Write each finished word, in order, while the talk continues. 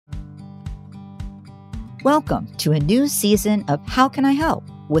Welcome to a new season of How Can I Help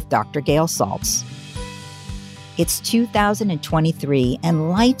with Dr. Gail Saltz. It's 2023 and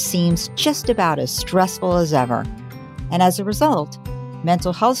life seems just about as stressful as ever. And as a result,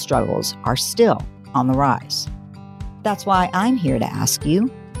 mental health struggles are still on the rise. That's why I'm here to ask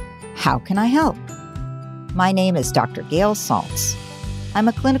you, how can I help? My name is Dr. Gail Saltz. I'm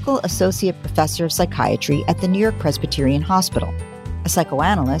a clinical associate professor of psychiatry at the New York Presbyterian Hospital, a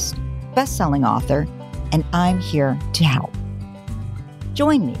psychoanalyst, best-selling author, and I'm here to help.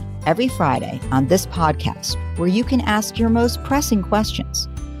 Join me every Friday on this podcast where you can ask your most pressing questions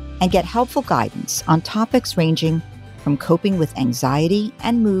and get helpful guidance on topics ranging from coping with anxiety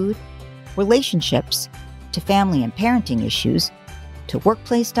and mood, relationships, to family and parenting issues, to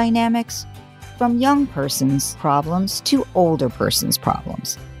workplace dynamics, from young person's problems to older person's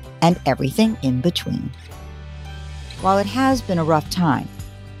problems, and everything in between. While it has been a rough time,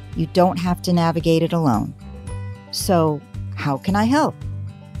 you don't have to navigate it alone. So, how can I help?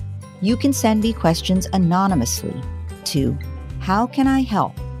 You can send me questions anonymously to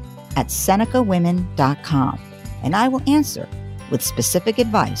howcanihelp@senecawomen.com, and I will answer with specific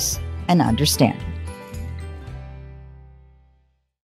advice and understanding.